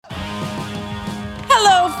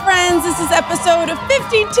Hello, friends. This is episode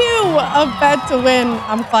 52 of Bet to Win.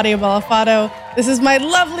 I'm Claudia Bellafato. This is my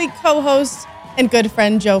lovely co-host and good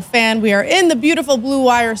friend, Joe Fan. We are in the beautiful Blue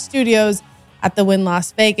Wire studios at the Wynn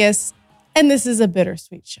Las Vegas, and this is a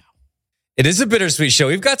bittersweet show. It is a bittersweet show.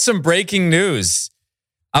 We've got some breaking news.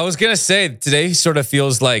 I was going to say today sort of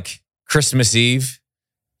feels like Christmas Eve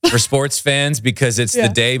for sports fans because it's the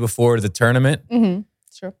day before the tournament. Mm-hmm.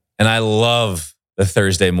 Sure. And I love the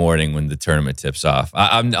Thursday morning when the tournament tips off.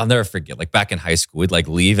 I'll never forget, like back in high school, we'd like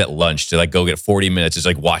leave at lunch to like go get 40 minutes just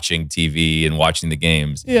like watching TV and watching the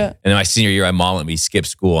games. Yeah. And in my senior year, my mom let me skip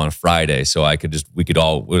school on a Friday so when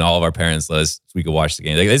all of our parents let us, we could watch the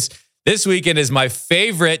game. Like this weekend is my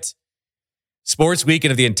favorite sports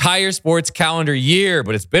weekend of the entire sports calendar year,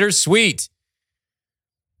 but it's bittersweet.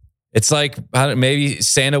 It's like maybe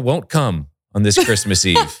Santa won't come on this Christmas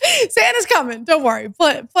Eve. Santa's coming. Don't worry.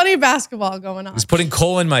 Plenty of basketball going on. He's putting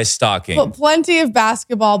coal in my stocking. Plenty of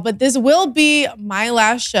basketball, but this will be my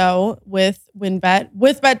last show with WynnBET,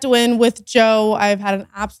 with Bet to Win, with Joe. I've had an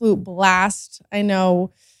absolute blast. I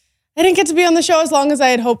know I didn't get to be on the show as long as I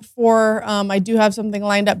had hoped for. I do have something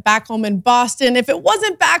lined up back home in Boston. If it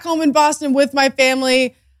wasn't back home in Boston with my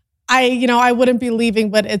family, I wouldn't be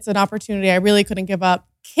leaving, but it's an opportunity I really couldn't give up.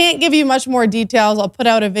 Can't give you much more details. I'll put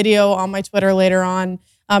out a video on my Twitter later on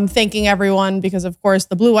thanking everyone because, of course,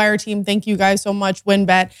 the Blue Wire team, thank you guys so much,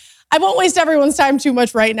 WynnBET. I won't waste everyone's time too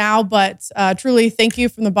much right now, but truly thank you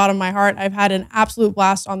from the bottom of my heart. I've had an absolute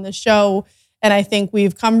blast on this show, and I think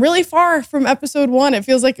we've come really far from episode 1. It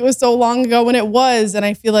feels like it was so long ago when it was, and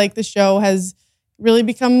I feel like the show has really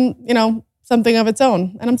become, something of its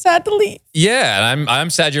own, and I'm sad to leave. Yeah, and I'm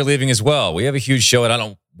sad you're leaving as well. We have a huge show, and I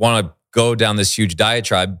don't want to go down this huge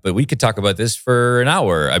diatribe, but we could talk about this for an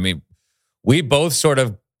hour. I mean, we both sort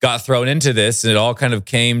of got thrown into this, and it all kind of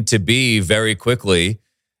came to be very quickly.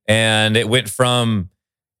 And it went from,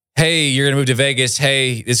 hey, you're going to move to Vegas.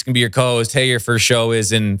 Hey, this can be your co-host. Hey, your first show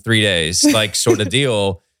is in 3 days, like sort of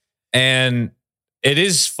deal. And it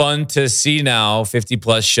is fun to see now 50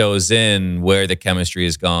 plus shows in where the chemistry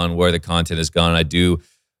has gone, where the content has gone.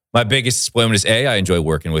 My biggest disappointment is A, I enjoy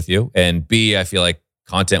working with you. And B, I feel like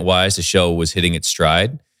content-wise, the show was hitting its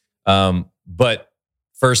stride. But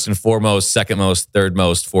first and foremost, second most, third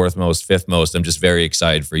most, fourth most, fifth most, I'm just very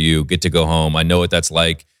excited for you. Get to go home. I know what that's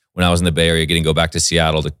like when I was in the Bay Area, getting to go back to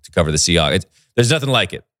Seattle to cover the Seahawks. There's nothing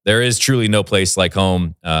like it. There is truly no place like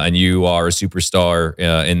home, and you are a superstar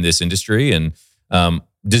in this industry and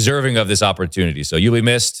deserving of this opportunity. So you'll be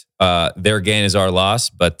missed. Their gain is our loss,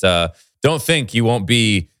 but don't think you won't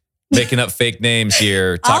be making up fake names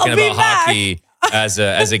here, talking about hockey as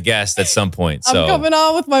a guest at some point. I'm coming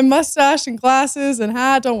on with my mustache and glasses and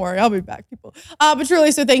hat. Don't worry, I'll be back, people. But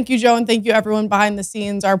truly, so thank you, Joe, and thank you, everyone behind the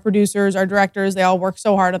scenes, our producers, our directors. They all work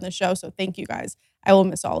so hard on the show, so thank you, guys. I will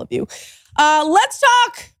miss all of you. Let's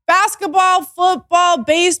talk basketball, football,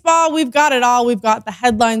 baseball. We've got it all. We've got the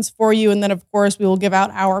headlines for you, and then, of course, we will give out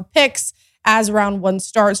our picks as round 1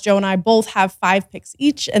 starts. Joe and I both have 5 picks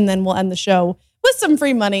each, and then we'll end the show with some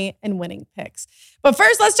free money and winning picks. But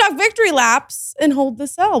first, let's talk victory laps and hold the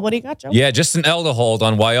sell. What do you got, Joe? Yeah, just an L to hold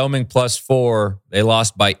on Wyoming +4. They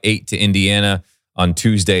lost by 8 to Indiana on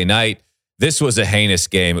Tuesday night. This was a heinous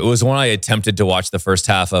game. It was one I attempted to watch the first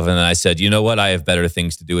half of, and then I said, you know what? I have better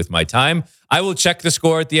things to do with my time. I will check the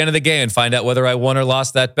score at the end of the game and find out whether I won or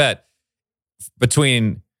lost that bet.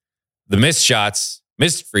 Between the missed shots,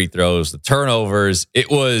 missed free throws, the turnovers,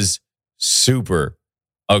 it was super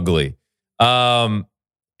ugly.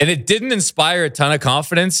 And it didn't inspire a ton of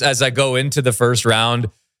confidence as I go into the first round,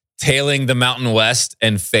 tailing the Mountain West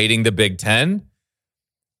and fading the Big Ten.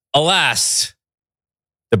 Alas,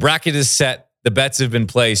 the bracket is set. The bets have been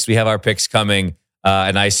placed. We have our picks coming.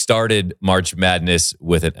 And I started March Madness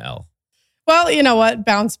with an L. Well, you know what?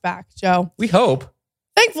 Bounce back, Joe. We hope.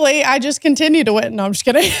 Thankfully, I just continue to win. No, I'm just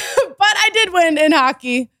kidding. But I did win in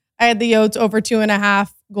hockey. I had the Yotes over 2.5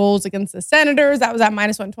 goals against the Senators. That was at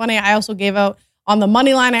 -120. I also gave out on the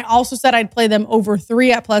money line. I also said I'd play them over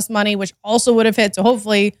 3 at plus money, which also would have hit. So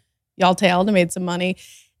hopefully y'all tailed and made some money.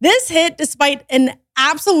 This hit despite an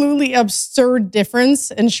absolutely absurd difference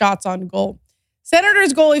in shots on goal.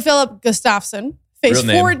 Senators goalie Philip Gustafsson faced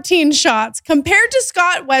 14 shots compared to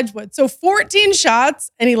Scott Wedgwood. So 14 shots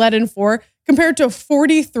and he let in 4 compared to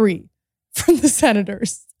 43 from the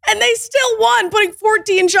Senators. And they still won, putting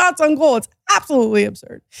 14 shots on goal. It's absolutely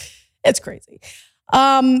absurd. It's crazy.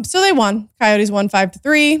 So they won. Coyotes won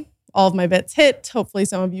 5-3. All of my bets hit. Hopefully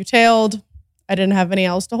some of you tailed. I didn't have any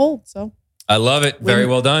else to hold, so I love it. Very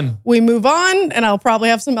well done. We move on, and I'll probably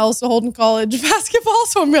have some else to hold in college basketball,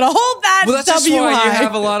 so I'm going to hold that Well, that's just W why high. you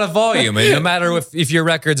have a lot of volume. And no matter if your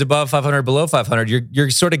record's above 500, below 500, you're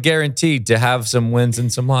sort of guaranteed to have some wins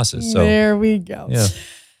and some losses. So There we go. Yeah.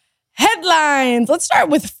 Headlines. Let's start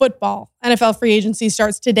with football. NFL free agency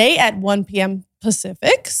starts today at 1 p.m.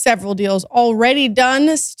 Pacific. Several deals already done.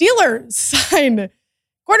 Steelers sign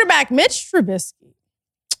quarterback Mitch Trubisky.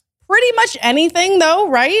 Pretty much anything, though,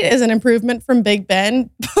 right, is an improvement from Big Ben.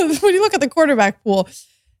 When you look at the quarterback pool,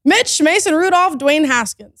 Mitch, Mason Rudolph, Dwayne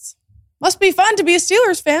Haskins. Must be fun to be a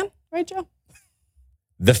Steelers fan, right, Joe?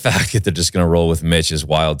 The fact that they're just going to roll with Mitch is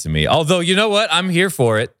wild to me. Although, you know what? I'm here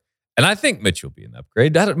for it. And I think Mitch will be an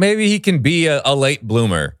upgrade. Maybe he can be a late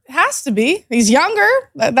bloomer. It has to be. He's younger.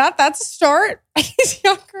 That's a start. He's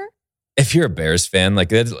younger. If you're a Bears fan,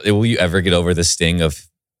 will you ever get over the sting of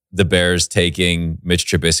the Bears taking Mitch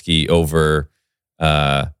Trubisky over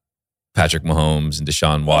Patrick Mahomes and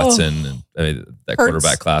Deshaun Watson? And that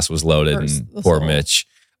quarterback class was loaded, and poor Mitch.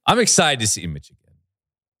 I'm excited to see Mitch again.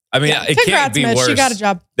 I mean, it can't be Mitch. worse. You got a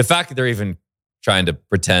job. The fact that they're even trying to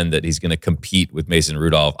pretend that he's going to compete with Mason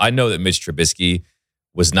Rudolph. I know that Mitch Trubisky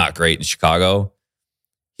was not great in Chicago.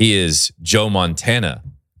 He is Joe Montana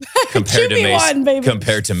compared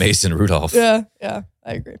to Mason Rudolph. Yeah, I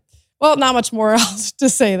agree. Well, not much more else to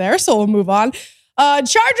say there, so we'll move on.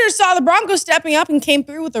 Chargers saw the Broncos stepping up and came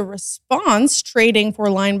through with a response, trading for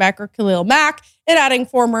linebacker Khalil Mack and adding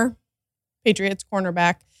former Patriots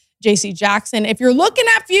cornerback J.C. Jackson. If you're looking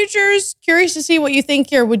at futures, curious to see what you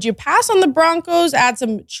think here. Would you pass on the Broncos, add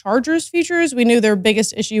some Chargers futures? We knew their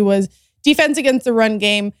biggest issue was defense against the run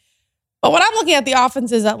game. But when I'm looking at the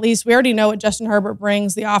offenses, at least, we already know what Justin Herbert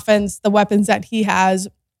brings, the offense, the weapons that he has.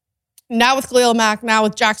 Now with Khalil Mack, now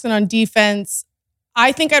with Jackson on defense,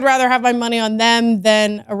 I think I'd rather have my money on them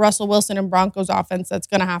than a Russell Wilson and Broncos offense that's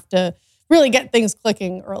going to have to really get things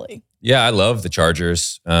clicking early. Yeah, I love the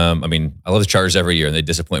Chargers. I love the Chargers every year, and they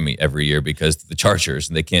disappoint me every year because the Chargers,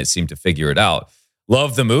 and they can't seem to figure it out.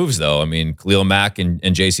 Love the moves, though. I mean, Khalil Mack and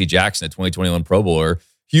J.C. Jackson at 2021 Pro Bowl are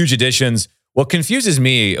huge additions. What confuses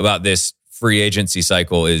me about this free agency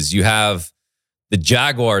cycle is you have the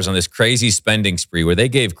Jaguars on this crazy spending spree where they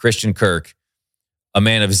gave Christian Kirk, a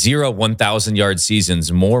man of 0 1,000-yard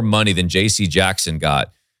seasons, more money than J.C. Jackson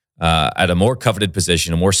got at a more coveted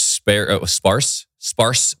position, a more sparse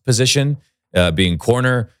position, being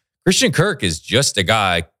corner. Christian Kirk is just a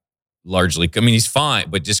guy largely. I mean, he's fine,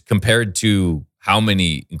 but just compared to how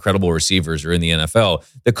many incredible receivers are in the NFL,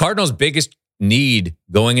 the Cardinals' biggest need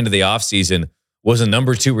going into the offseason was a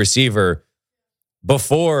number 2 receiver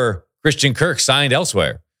before Christian Kirk signed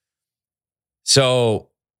elsewhere. So,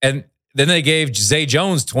 and then they gave Zay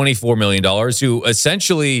Jones $24 million, who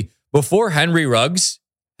essentially, before Henry Ruggs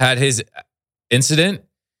had his incident,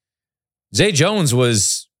 Zay Jones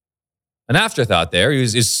was an afterthought there. He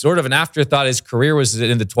was sort of an afterthought. His career was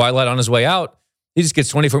in the twilight on his way out. He just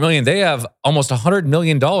gets $24 million. They have almost $100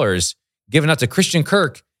 million given out to Christian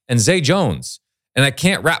Kirk and Zay Jones. And I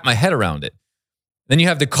can't wrap my head around it. Then you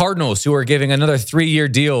have the Cardinals, who are giving another 3-year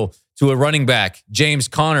deal to a running back. James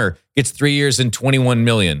Conner gets 3 years and $21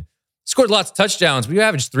 million. Scored lots of touchdowns, but you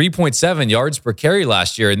averaged 3.7 yards per carry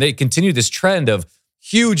last year. And they continue this trend of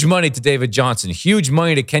huge money to David Johnson, huge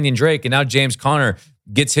money to Kenyon Drake, and now James Conner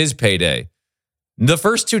gets his payday. The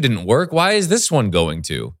first 2 didn't work. Why is this one going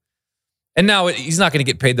to? And now he's not going to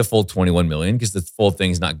get paid the full $21 million because the full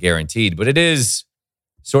thing's not guaranteed. But it is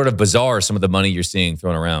sort of bizarre, some of the money you're seeing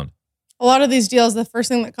thrown around. A lot of these deals, the first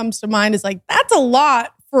thing that comes to mind is like, that's a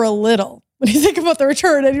lot for a little. When you think about the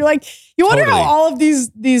return, and you're like, you wonder how all of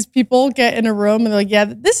these people get in a room and they're like, yeah,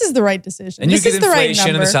 this is the right decision. And this you get is the right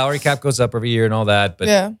inflation number. and the salary cap goes up every year and all that. But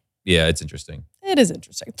yeah, it's interesting. It is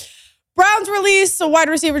interesting. Browns release a wide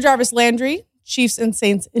receiver Jarvis Landry. Chiefs and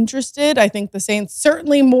Saints interested. I think the Saints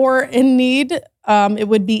certainly more in need. It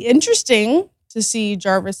would be interesting to see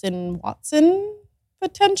Jarvis and Watson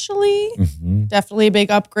potentially. Mm-hmm. Definitely a big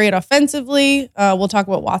upgrade offensively. We'll talk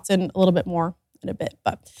about Watson a little bit more in a bit,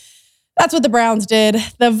 but that's what the Browns did.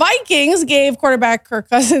 The Vikings gave quarterback Kirk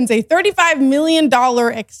Cousins a $35 million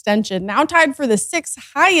extension, now tied for the 6th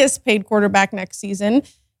highest paid quarterback next season.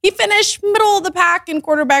 He finished middle of the pack in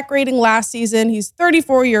quarterback rating last season. He's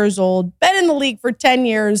 34 years old, been in the league for 10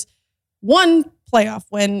 years, 1 playoff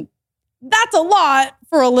win. That's a lot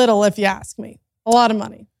for a little, if you ask me. A lot of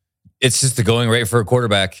money. It's just the going rate for a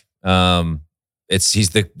quarterback. He's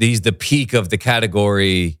the peak of the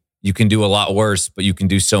category. You can do a lot worse, but you can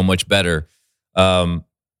do so much better.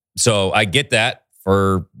 So I get that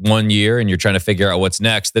for 1 year, and you're trying to figure out what's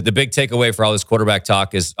next. The big takeaway for all this quarterback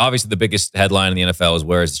talk is obviously the biggest headline in the NFL is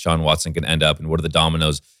where is Deshaun Watson going to end up, and what are the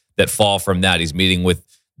dominoes that fall from that. He's meeting with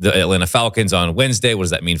the Atlanta Falcons on Wednesday. What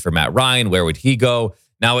does that mean for Matt Ryan? Where would he go?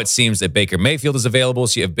 Now it seems that Baker Mayfield is available.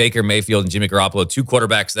 So you have Baker Mayfield and Jimmy Garoppolo, two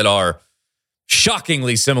quarterbacks that are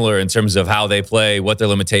shockingly similar in terms of how they play, what their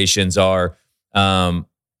limitations are. And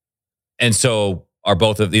so are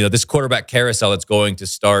both of, this quarterback carousel that's going to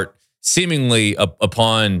start seemingly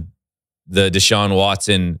upon the Deshaun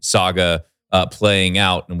Watson saga playing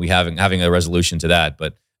out, and we having a resolution to that.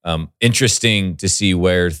 But interesting to see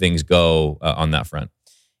where things go on that front.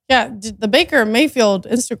 Yeah, the Baker Mayfield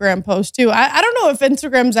Instagram post too. I don't know if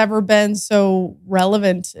Instagram's ever been so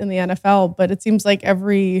relevant in the NFL, but it seems like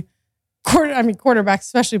every quarterback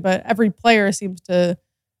especially, but every player seems to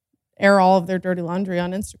air all of their dirty laundry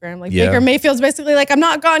on Instagram. Like Baker Mayfield's basically like, I'm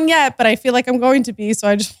not gone yet, but I feel like I'm going to be. So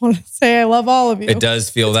I just want to say I love all of you. It does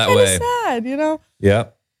feel that way. Sad, Yeah.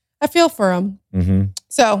 I feel for him. Mm-hmm.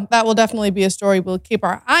 So that will definitely be a story we'll keep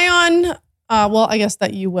our eye on. Well, I guess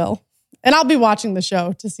that you will. And I'll be watching the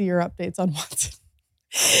show to see your updates on Watson.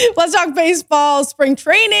 Let's talk baseball. Spring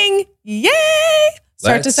training. Yay!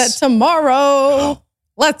 Start to set tomorrow.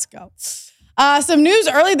 Let's go. Some news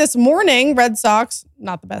early this morning. Red Sox,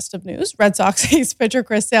 not the best of news. Red Sox ace pitcher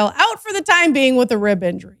Chris Sale out for the time being with a rib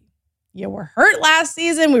injury. You were hurt last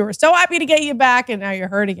season. We were so happy to get you back, and now you're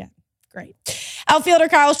hurt again. Great. Outfielder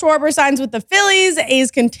Kyle Schwarber signs with the Phillies.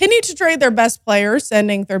 A's continue to trade their best players,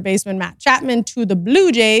 sending third baseman Matt Chapman to the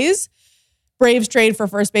Blue Jays. Braves trade for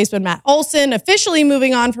first baseman Matt Olson, officially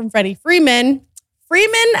moving on from Freddie Freeman.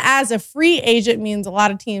 Freeman as a free agent means a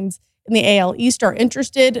lot of teams in the AL East are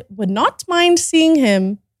interested. Would not mind seeing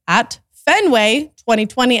him at Fenway.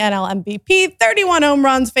 2020 NL MVP, 31 home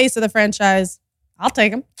runs, face of the franchise. I'll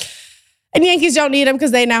take him. And Yankees don't need him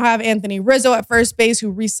because they now have Anthony Rizzo at first base,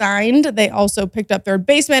 who re-signed. They also picked up third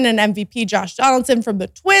baseman and MVP Josh Donaldson from the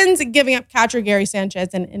Twins, giving up catcher Gary Sanchez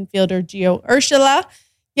and infielder Gio Urshela.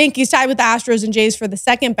 Yankees tied with the Astros and Jays for the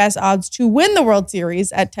second best odds to win the World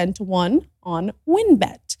Series at 10-1 on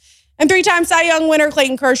WinBet. And three-time Cy Young winner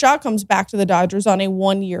Clayton Kershaw comes back to the Dodgers on a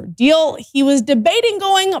one-year deal. He was debating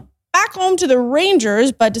going back home to the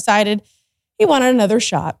Rangers, but decided he wanted another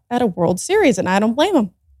shot at a World Series, and I don't blame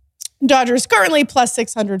him. Dodgers currently plus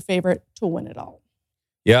 600 favorite to win it all.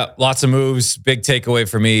 Yeah, lots of moves. Big takeaway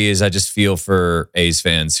for me is I just feel for A's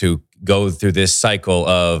fans who go through this cycle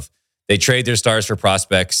of they trade their stars for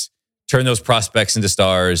prospects, turn those prospects into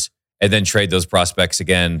stars, and then trade those prospects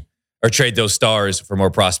again, or trade those stars for more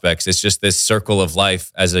prospects. It's just this circle of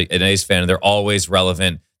life as an A's fan. They're always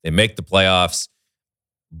relevant. They make the playoffs,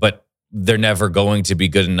 but they're never going to be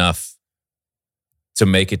good enough to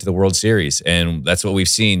make it to the World Series. And that's what we've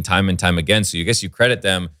seen time and time again. So I guess you credit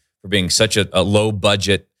them for being such a low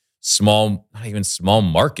budget, small, not even small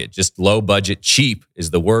market, just low budget, cheap is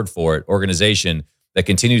the word for it, organization that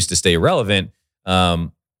continues to stay relevant.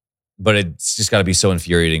 But it's just got to be so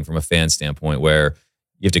infuriating from a fan standpoint where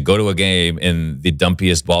you have to go to a game in the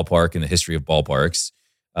dumpiest ballpark in the history of ballparks.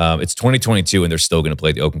 It's 2022 and they're still going to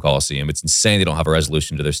play at the Oakland Coliseum. It's insane they don't have a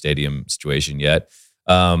resolution to their stadium situation yet.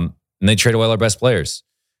 And they trade away all our best players.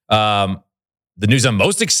 The news I'm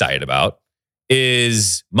most excited about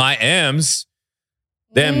is my M's,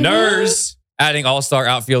 them Nerds, adding all-star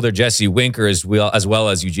outfielder Jesse Winker as well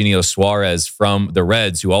as Eugenio Suarez from the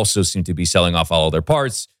Reds, who also seem to be selling off all of their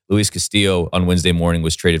parts. Luis Castillo on Wednesday morning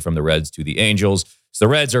was traded from the Reds to the Angels. So the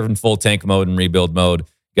Reds are in full tank mode and rebuild mode.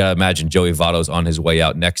 Got to imagine Joey Votto's on his way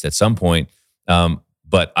out next at some point.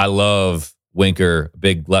 But I love Winker,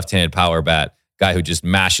 big left-handed power bat, guy who just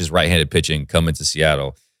mashes right-handed pitching coming to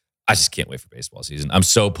Seattle. I just can't wait for baseball season. I'm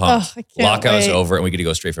so pumped. Lockout is over and we get to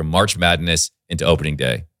go straight from March Madness into opening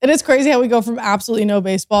day. It is crazy how we go from absolutely no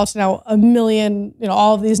baseball to now a million,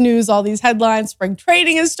 all of these news, all these headlines. Spring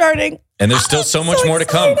trading is starting. And there's still so much more to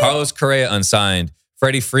come. Carlos Correa unsigned.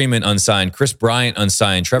 Freddie Freeman unsigned. Chris Bryant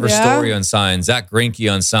unsigned. Trevor Story unsigned. Zach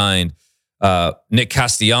Greinke unsigned. Nick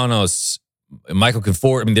Castellanos. Michael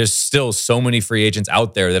Conforto. I mean, there's still so many free agents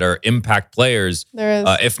out there that are impact players. There is.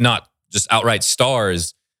 If not just outright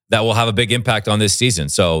stars that will have a big impact on this season.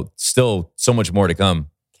 So still so much more to come.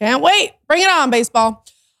 Can't wait. Bring it on, baseball.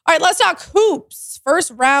 All right, let's talk hoops.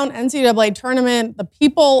 First round NCAA tournament. The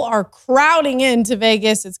people are crowding into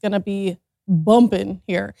Vegas. It's going to be bumping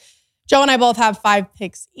here. Joe and I both have 5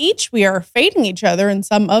 picks each. We are fading each other in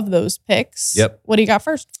some of those picks. Yep. What do you got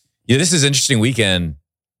first? Yeah, this is an interesting weekend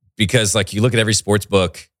because you look at every sports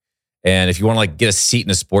book, and if you want to get a seat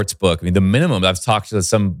in a sports book, I mean, the minimum, I've talked to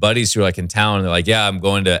some buddies who are in town and they're like, yeah, I'm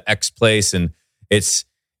going to X place and it's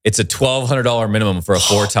a $1,200 minimum for a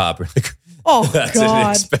 4-top. Oh, that's God.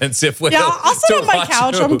 an expensive way. Yeah, I'll sit on my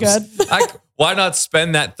couch. Hoops. I'm good. Why not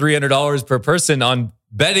spend that $300 per person on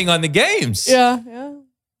betting on the games? Yeah.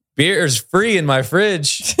 beer is free in my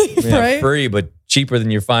fridge. Right? Free, but cheaper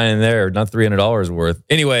than you're finding there. Not $300 worth.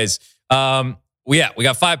 Anyways, we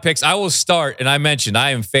got 5 picks. I will start, and I mentioned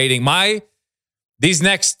I am fading these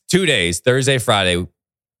next 2 days, Thursday, Friday.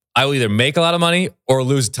 I will either make a lot of money or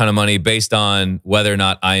lose a ton of money based on whether or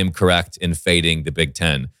not I am correct in fading the Big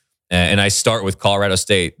Ten. And I start with Colorado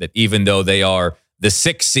State, that even though they are the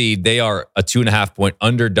 6th seed, they are a 2.5-point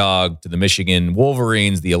underdog to the Michigan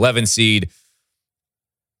Wolverines, the 11 seed.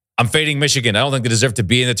 I'm fading Michigan. I don't think they deserve to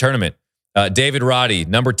be in the tournament. David Roddy,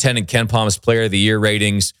 number 10 in KenPom's Player of the Year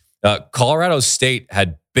ratings. Colorado State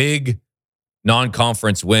had big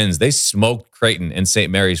non-conference wins. They smoked Creighton and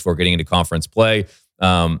St. Mary's before getting into conference play.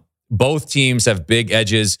 Both teams have big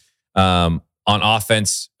edges on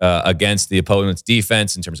offense against the opponent's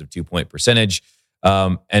defense in terms of 2-point percentage.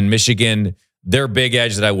 And Michigan, their big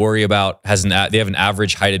edge that I worry about, they have an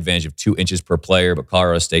average height advantage of 2 inches per player, but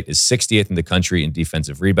Colorado State is 60th in the country in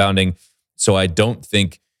defensive rebounding. So I don't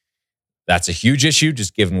think that's a huge issue,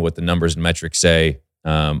 just given what the numbers and metrics say.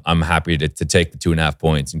 I'm happy to take the 2.5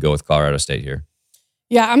 points and go with Colorado State here.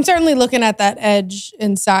 Yeah, I'm certainly looking at that edge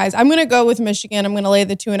in size. I'm going to go with Michigan. I'm going to lay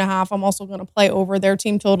the 2.5. I'm also going to play over their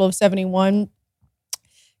team total of 71.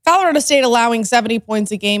 Colorado State allowing 70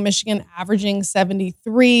 points a game. Michigan averaging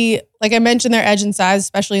 73. Like I mentioned, their edge in size,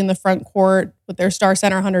 especially in the front court with their star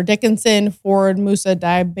center, Hunter Dickinson, forward Musa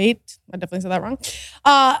Diabate. I definitely said that wrong.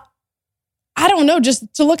 I don't know,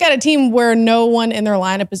 just to look at a team where no one in their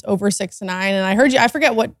lineup is over 6'9". And I heard you, I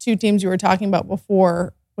forget what 2 teams you were talking about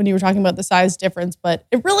before when you were talking about the size difference, but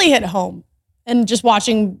it really hit home. And just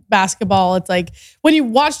watching basketball, it's like when you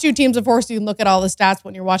watch 2 teams, of course, you can look at all the stats. But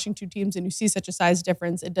when you're watching 2 teams and you see such a size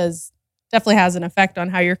difference, it definitely has an effect on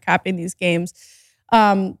how you're capping these games.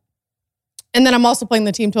 And then I'm also playing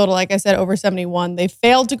the team total, like I said, over 71. They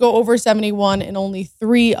failed to go over 71 in only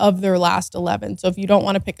 3 of their last 11. So if you don't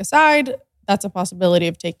want to pick a side, that's a possibility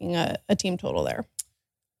of taking a team total there.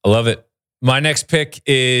 I love it. My next pick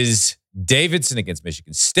is Davidson against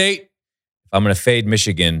Michigan State. If I'm going to fade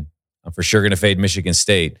Michigan, I'm for sure going to fade Michigan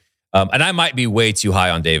State. And I might be way too high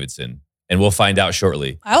on Davidson, and we'll find out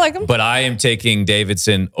shortly. I like him. But I am taking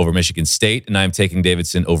Davidson over Michigan State, and I'm taking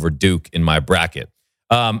Davidson over Duke in my bracket.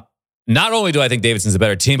 Not only do I think Davidson's a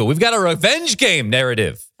better team, but we've got a revenge game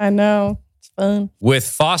narrative. I know. It's fun. With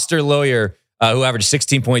Foster Loyer, who averaged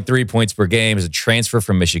 16.3 points per game as a transfer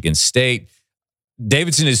from Michigan State.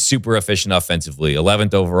 Davidson is super efficient offensively,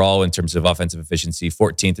 11th overall in terms of offensive efficiency,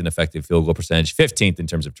 14th in effective field goal percentage, 15th in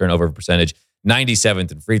terms of turnover percentage,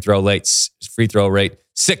 97th in free throw rate,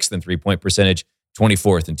 6th in 3-point percentage,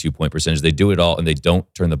 24th in 2-point percentage. They do it all, and they don't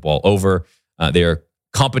turn the ball over. They are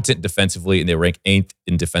competent defensively, and they rank 8th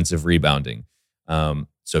in defensive rebounding.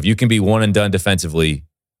 So if you can be one and done defensively,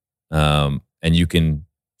 and you can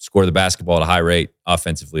score the basketball at a high rate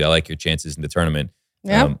offensively, I like your chances in the tournament.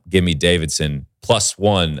 Yeah. Give me Davidson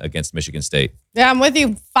 +1 against Michigan State. Yeah, I'm with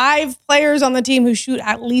you. 5 players on the team who shoot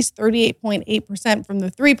at least 38.8% from the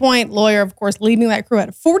 3-point. Loyer, of course, leading that crew at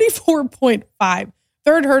 44.5.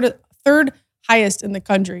 Third highest in the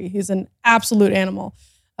country. He's an absolute animal.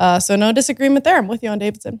 So no disagreement there. I'm with you on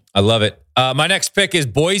Davidson. I love it. My next pick is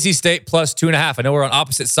Boise State +2.5. I know we're on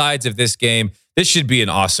opposite sides of this game. This should be an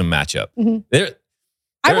awesome matchup. Mm-hmm.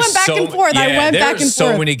 I went back and forth. There's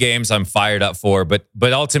so many games I'm fired up for, but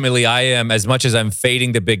ultimately I am, as much as I'm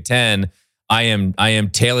fading the Big Ten, I am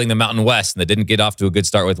tailing the Mountain West, and they didn't get off to a good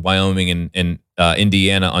start with Wyoming and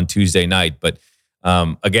Indiana on Tuesday night. But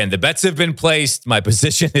again, the bets have been placed. My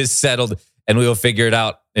position is settled, and we will figure it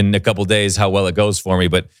out in a couple days how well it goes for me.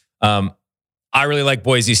 But I really like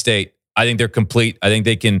Boise State. I think they're complete. I think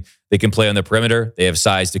they can play on the perimeter. They have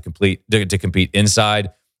size to compete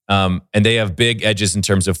inside. And they have big edges in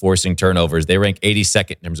terms of forcing turnovers. They rank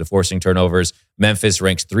 82nd in terms of forcing turnovers. Memphis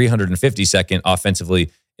ranks 352nd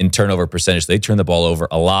offensively in turnover percentage. They turn the ball over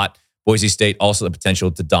a lot. Boise State also the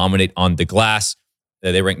potential to dominate on the glass.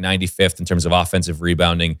 They rank 95th in terms of offensive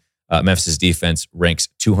rebounding. Memphis' defense ranks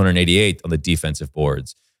 288th on the defensive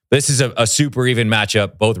boards. This is a super even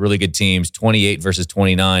matchup. Both really good teams, 28 versus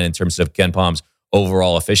 29 in terms of KenPom's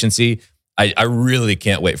overall efficiency. I really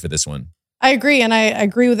can't wait for this one. I agree, and I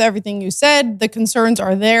agree with everything you said. The concerns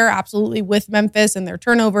are there, absolutely, with Memphis and their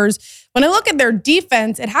turnovers. When I look at their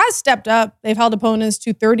defense, it has stepped up. They've held opponents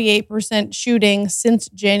to 38% shooting since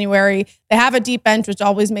January. They have a deep bench, which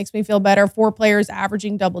always makes me feel better. 4 players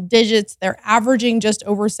averaging double digits. They're averaging just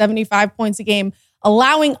over 75 points a game,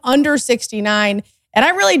 allowing under 69. And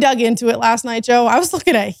I really dug into it last night, Joe. I was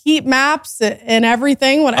looking at heat maps and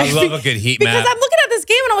everything. I love a good heat map. Because I'm looking at this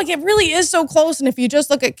game and I'm like, it really is so close. And if you just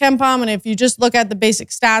look at KenPom and if you just look at the basic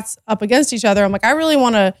stats up against each other, I'm like, I really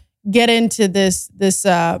want to get into this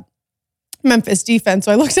Memphis defense.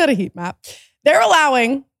 So I looked at a heat map. They're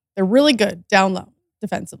really good down low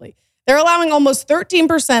defensively. They're allowing almost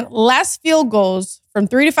 13% less field goals from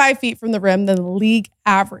 3 to 5 feet from the rim than the league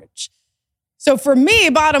average. So for me,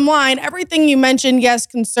 bottom line, everything you mentioned, yes,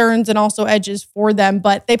 concerns and also edges for them,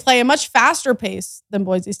 but they play a much faster pace than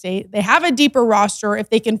Boise State. They have a deeper roster.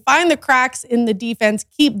 If they can find the cracks in the defense,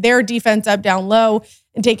 keep their defense up down low,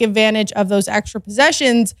 and take advantage of those extra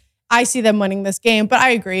possessions, I see them winning this game. But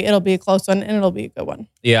I agree, it'll be a close one and it'll be a good one.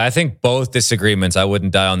 Yeah, I think both disagreements, I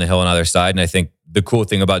wouldn't die on the hill on either side. And I think the cool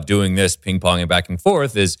thing about doing this ping-ponging back and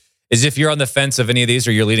forth is if you're on the fence of any of these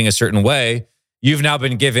or you're leading a certain way, you've now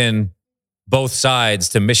been given both sides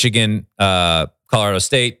to Michigan, Colorado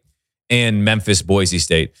State, and Memphis, Boise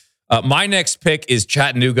State. My next pick is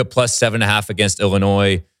Chattanooga plus 7.5 against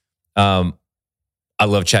Illinois. I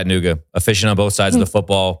love Chattanooga. Efficient on both sides of the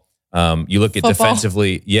football. You look at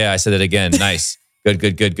defensively. Yeah, I said it again. Nice.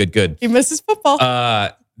 Good. He misses football.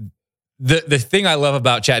 The thing I love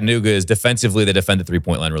about Chattanooga is defensively, they defend the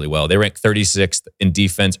three-point line really well. They rank 36th in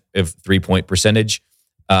defense of three-point percentage.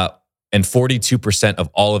 And 42% of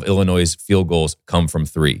all of Illinois' field goals come from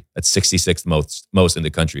three. That's 66th most in the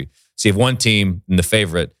country. So you have one team, and the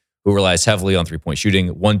favorite, who relies heavily on three-point shooting.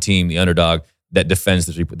 One team, the underdog, that defends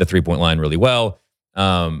the three-point line really well.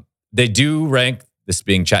 They do rank, this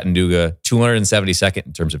being Chattanooga, 272nd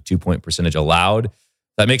in terms of two-point percentage allowed.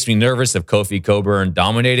 That makes me nervous of Kofi Coburn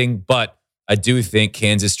dominating, but I do think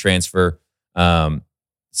Kansas transfer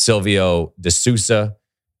Silvio De Sousa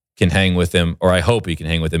can hang with him, or I hope he can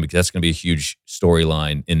hang with him, because that's going to be a huge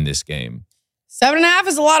storyline in this game. 7.5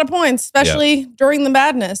 is a lot of points, especially during the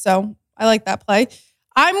madness. So I like that play.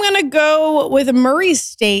 I'm going to go with Murray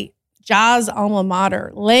State, Jazz alma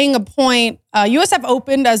mater, laying a point. USF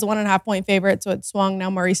opened as a 1.5 point favorite, so it swung.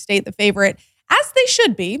 Now Murray State the favorite, as they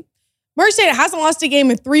should be. Murray State hasn't lost a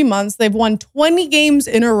game in 3 months. They've won 20 games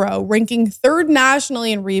in a row, ranking 3rd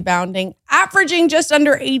nationally in rebounding, averaging just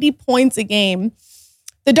under 80 points a game.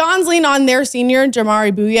 The Dons lean on their senior,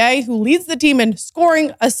 Jamari Bouye, who leads the team in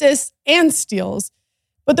scoring, assists, and steals.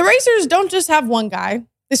 But the Racers don't just have one guy.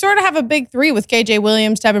 They sort of have a big three with KJ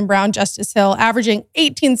Williams, Tevin Brown, Justice Hill, averaging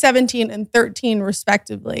 18, 17, and 13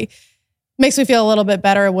 respectively. Makes me feel a little bit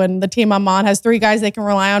better when the team I'm on has 3 guys they can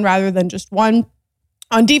rely on rather than just one.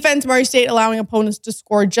 On defense, Murray State allowing opponents to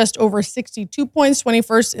score just over 62 points,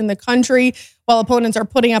 21st in the country, while opponents are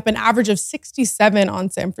putting up an average of 67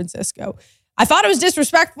 on San Francisco. I thought it was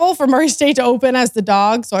disrespectful for Murray State to open as the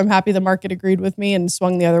dog, so I'm happy the market agreed with me and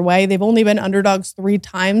swung the other way. They've only been underdogs 3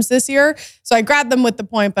 times this year, so I grabbed them with the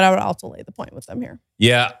point, but I would also lay the point with them here.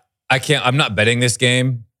 Yeah, I'm not betting this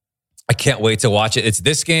game. I can't wait to watch it. It's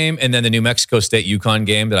this game and then the New Mexico State UConn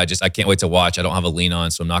game that I can't wait to watch. I don't have a lean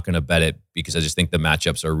on, so I'm not going to bet it because I just think the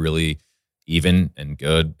matchups are really even and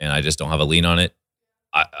good, and I just don't have a lean on it.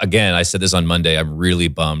 I said this on Monday. I'm really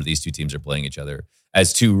bummed these two teams are playing each other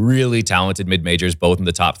as two really talented mid-majors, both in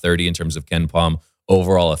the top 30 in terms of KenPom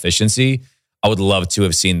overall efficiency. I would love to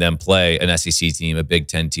have seen them play an SEC team, a Big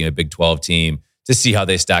 10 team, a Big 12 team to see how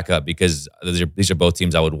they stack up, because these are both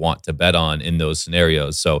teams I would want to bet on in those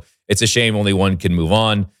scenarios. So it's a shame only one can move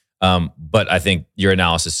on. But I think your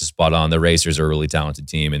analysis is spot on. The Racers are a really talented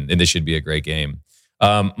team, and this should be a great game.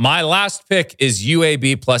 My last pick is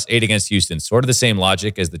UAB plus 8 against Houston. Sort of the same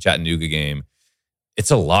logic as the Chattanooga game. It's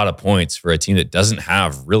a lot of points for a team that doesn't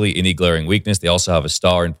have really any glaring weakness. They also have a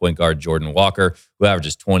star in point guard Jordan Walker, who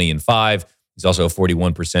averages 20 and 5. He's also a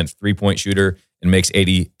 41% three-point shooter and makes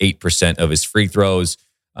 88% of his free throws.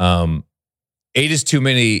 8 is too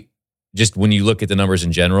many just when you look at the numbers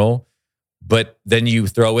in general. But then you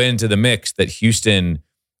throw into the mix that Houston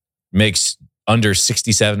makes under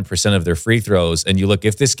 67% of their free throws. And you look,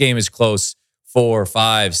 if this game is close, 4,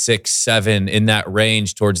 5, 6, 7 in that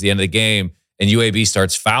range towards the end of the game, and UAB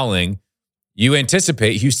starts fouling, you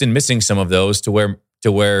anticipate Houston missing some of those to where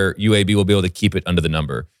UAB will be able to keep it under the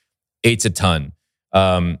number. 8's a ton.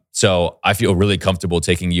 So I feel really comfortable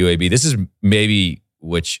taking UAB. This is maybe,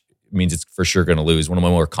 which means it's for sure going to lose, one of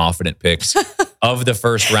my more confident picks of the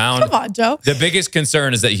first round. Come on, Joe. The biggest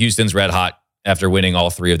concern is that Houston's red hot after winning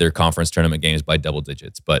all 3 of their conference tournament games by double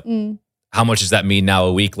digits. But how much does that mean now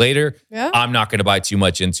a week later? Yeah. I'm not going to buy too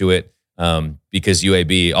much into it. Because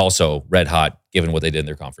UAB also red hot given what they did in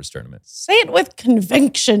their conference tournament. Say it with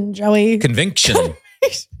conviction, Joey. Conviction.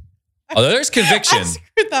 Oh, there's conviction. I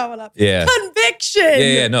screwed that one up. Yeah. Conviction.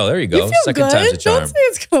 Yeah. No, there you go. You feel Second good? time's a charm. Don't say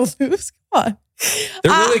it's going to lose. Come on.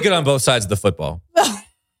 They're really good on both sides of the football.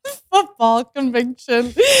 Football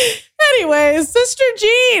conviction. Anyways, Sister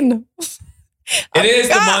Jean. It is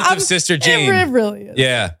the month of Sister Jean. It really is.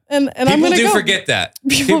 Yeah. And people I'm gonna do go. forget that.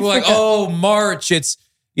 People are like, oh, March. It's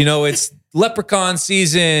leprechaun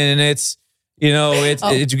season and it's,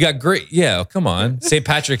 you got great. Yeah, come on. St.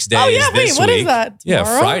 Patrick's Day is this week. What is that? Tomorrow?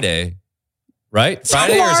 Yeah, Friday. Right?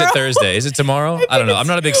 Friday or is it Thursday? Is it tomorrow? I don't know. I'm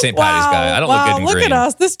not a big St. Patty's guy. I don't look good in green. Look at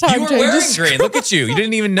us. This time you were wearing green. Look at you. You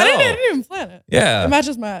didn't even know. I didn't even plan it. Yeah. It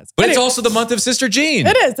matches my ass. But it's also the month of Sister Jean.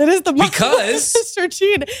 It is. It is the month of Sister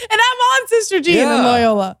Jean. And I'm on Sister Jean in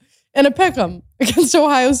Loyola in a pick'em against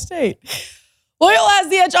Ohio State. Loyola has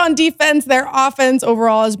the edge on defense. Their offense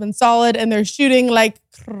overall has been solid, and they're shooting like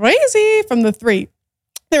crazy from the three.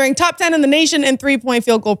 They're ranked top 10 in the nation in three-point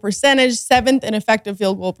field goal percentage, 7th in effective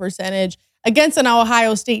field goal percentage, against an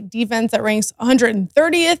Ohio State defense that ranks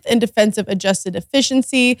 130th in defensive adjusted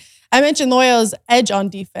efficiency. I mentioned Loyola's edge on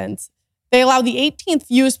defense. They allow the 18th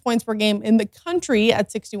fewest points per game in the country at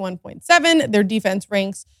 61.7. Their defense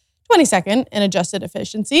ranks 22nd in adjusted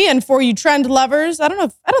efficiency. And for you trend lovers, I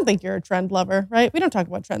don't think you're a trend lover, right? We don't talk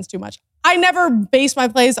about trends too much. I never base my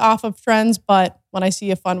plays off of trends, but when I see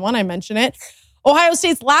a fun one, I mention it. Ohio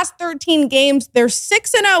State's last 13 games, they're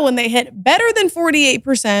 6-0 when they hit better than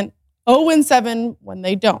 48%. 0-7 when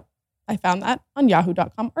they don't. I found that on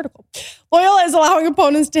yahoo.com article. Loyola is allowing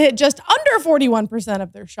opponents to hit just under 41%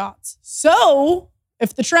 of their shots. So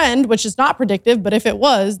if the trend, which is not predictive, but if it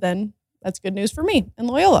was, then that's good news for me and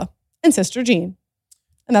Loyola and Sister Jean.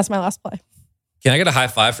 And that's my last play. Can I get a high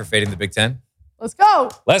five for fading the Big Ten? Let's go.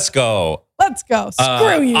 Let's go. Let's go.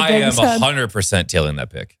 Screw you, I Big Ten. am 100% tailing that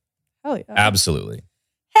pick. Hell yeah. Absolutely.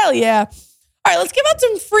 Hell yeah. All right, let's give out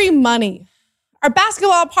some free money. Our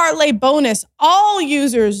basketball parlay bonus, all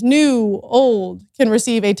users, new, old, can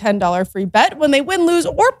receive a $10 free bet when they win, lose,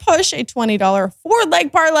 or push a $20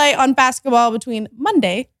 4-leg parlay on basketball between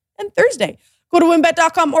Monday and Thursday. Go to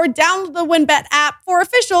winbet.com or download the WinBet app for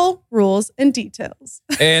official rules and details.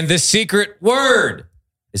 And the secret word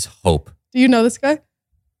is hope. Do you know this guy?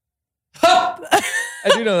 Hope. I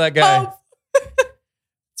do know that guy. Hope.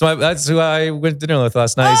 So that's who I went to dinner with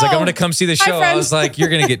last night. He's like, I'm going to come see the show. I was like, you're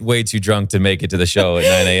going to get way too drunk to make it to the show at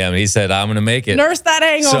 9 a.m. He said, I'm going to make it. Nurse that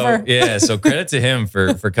hangover. So credit to him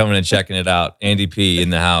for coming and checking it out. Andy P. in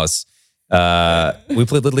the house. We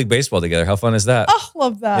played Little League Baseball together. How fun is that? Oh,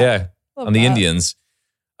 love that. Yeah, love on the that. Indians.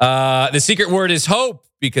 The secret word is hope,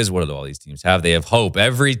 because what do all these teams have? They have hope.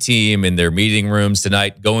 Every team in their meeting rooms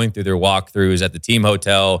tonight, going through their walkthroughs at the team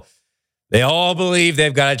hotel, they all believe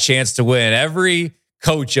they've got a chance to win. Every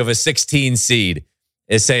coach of a 16 seed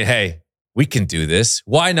is saying, hey, we can do this.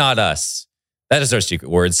 Why not us? That is our secret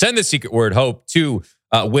word. Send the secret word hope to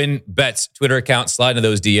WinBet's Twitter account. Slide into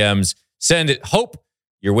those DMs. Send it hope,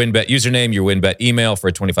 your WinBet username, your WinBet email for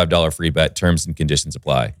a $25 free bet. Terms and conditions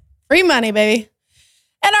apply. Free money, baby.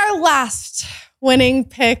 And our last winning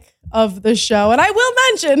pick of the show, and I will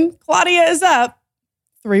mention, Claudia is up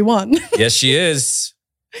 3-1. Yes, she is.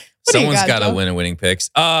 Someone's got to win a winning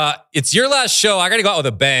picks. It's your last show. I got to go out with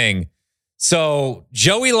a bang. So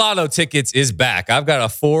Joey Lotto tickets is back. I've got a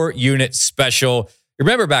 4-unit special.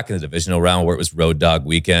 Remember back in the divisional round where it was Road Dog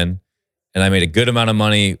weekend and I made a good amount of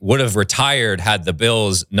money, would have retired had the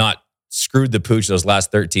Bills not screwed the pooch those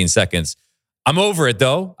last 13 seconds. I'm over it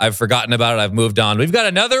though. I've forgotten about it. I've moved on. We've got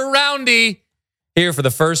another roundy here for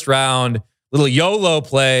the first round. Little YOLO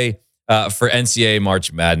play for NCAA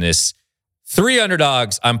March Madness. 3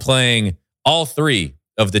 underdogs. I'm playing all 3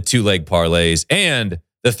 of the 2-leg parlays and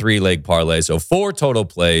the 3-leg parlay. So 4 total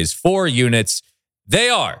plays, 4 units. They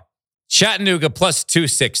are Chattanooga plus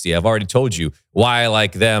 260. I've already told you why I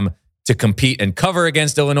like them to compete and cover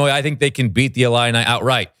against Illinois. I think they can beat the Illini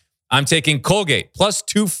outright. I'm taking Colgate plus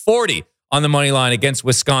 240 on the money line against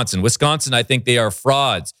Wisconsin. Wisconsin, I think they are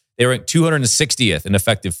frauds. They rank 260th in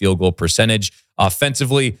effective field goal percentage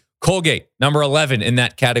offensively. Colgate, number 11 in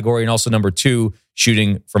that category, and also number 2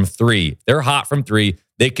 shooting from 3. They're hot from 3.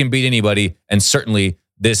 They can beat anybody, and certainly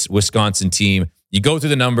this Wisconsin team. You go through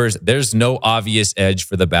the numbers, there's no obvious edge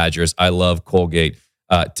for the Badgers. I love Colgate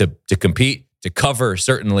to compete, to cover,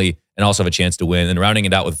 certainly, and also have a chance to win. And rounding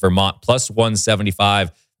it out with Vermont, plus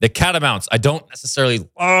 175. The Catamounts, I don't necessarily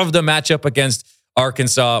love the matchup against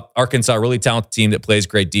Arkansas. Arkansas, really talented team that plays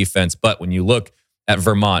great defense. But when you look at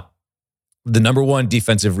Vermont, the number 1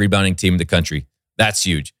 defensive rebounding team in the country. That's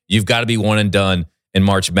huge. You've got to be one and done in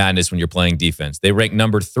March Madness when you're playing defense. They rank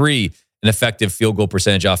number 3 in effective field goal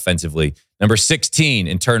percentage offensively. Number 16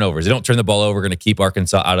 in turnovers. They don't turn the ball over. Going to keep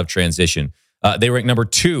Arkansas out of transition. They rank number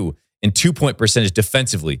 2 in 2-point percentage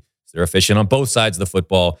defensively. So they're efficient on both sides of the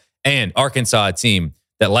football. And Arkansas, a team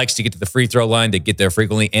that likes to get to the free throw line. They get there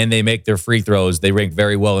frequently and they make their free throws. They rank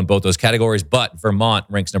very well in both those categories. But Vermont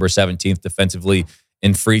ranks number 17th defensively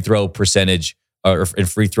in free throw percentage or in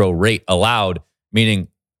free throw rate allowed, meaning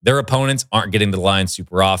their opponents aren't getting to the line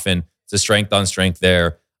super often. It's a strength on strength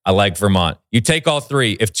there. I like Vermont. You take all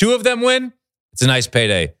three. If 2 of them win, it's a nice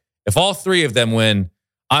payday. If all 3 of them win,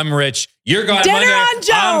 I'm rich. You're gone Dinner Monday. on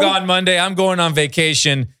Joe. I'm gone Monday. I'm going on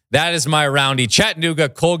vacation. That is my roundy. Chattanooga,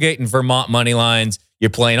 Colgate, and Vermont money lines. You're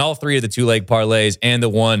playing all 3 of the 2-leg parlays and the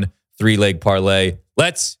 1 3-leg parlay.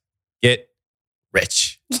 Let's get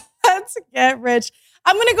rich. Let's get rich.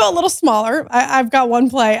 I'm going to go a little smaller. I've got one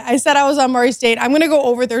play. I said I was on Murray State. I'm going to go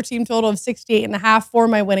over their team total of 68.5 for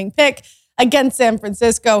my winning pick against San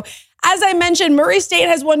Francisco. As I mentioned, Murray State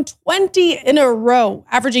has won 20 in a row,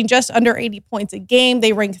 averaging just under 80 points a game.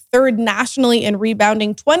 They rank 3rd nationally in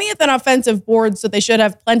rebounding, 20th in offensive boards, so they should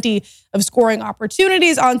have plenty of scoring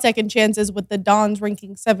opportunities on second chances, with the Dons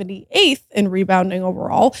ranking 78th in rebounding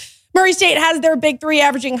overall. Murray State has their big 3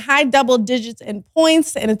 averaging high double digits in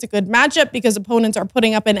points, and it's a good matchup because opponents are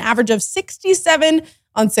putting up an average of 67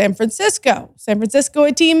 on San Francisco. San Francisco,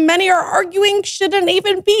 a team many are arguing shouldn't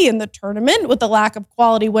even be in the tournament with the lack of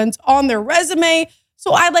quality wins on their resume.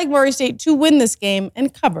 So I like Murray State to win this game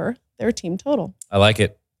and cover their team total. I like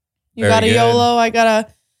it. You got a YOLO, I got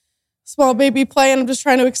a small baby play, and I'm just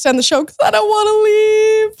trying to extend the show because I don't want to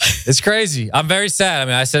leave. It's crazy. I'm very sad. I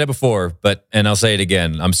mean, I said it before, and I'll say it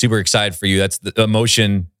again. I'm super excited for you. That's the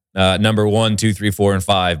emotion number 1, 2, 3, 4, and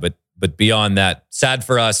 5. But beyond that, sad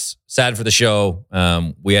for us, sad for the show.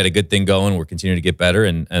 We had a good thing going. We're continuing to get better,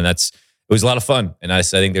 and it was a lot of fun. And I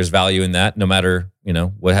think there's value in that, no matter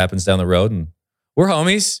what happens down the road. And we're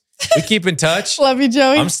homies. We keep in touch. Love you,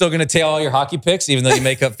 Joey. I'm still gonna tail all your hockey picks, even though you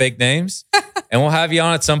make up fake names. And we'll have you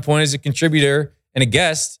on at some point as a contributor and a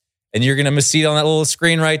guest. And you're gonna have a seat on that little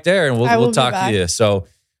screen right there, and we'll talk to you. So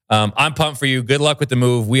I'm pumped for you. Good luck with the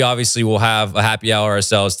move. We obviously will have a happy hour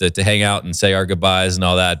ourselves to hang out and say our goodbyes and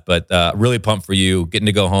all that. But really pumped for you. Getting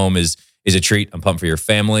to go home is a treat. I'm pumped for your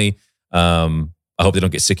family. I hope they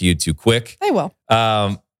don't get sick of you too quick. They will.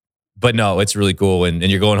 But no, it's really cool. And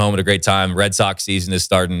you're going home at a great time. Red Sox season is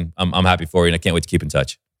starting. I'm happy for you, and I can't wait to keep in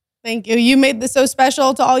touch. Thank you. You made this so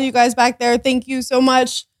special. To all you guys back there, thank you so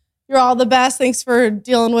much. You're all the best. Thanks for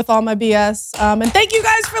dealing with all my BS. And thank you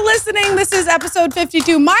guys for listening. This is episode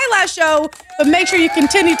 52, my last show. But make sure you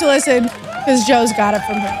continue to listen because Joe's got it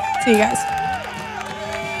from here. See you guys.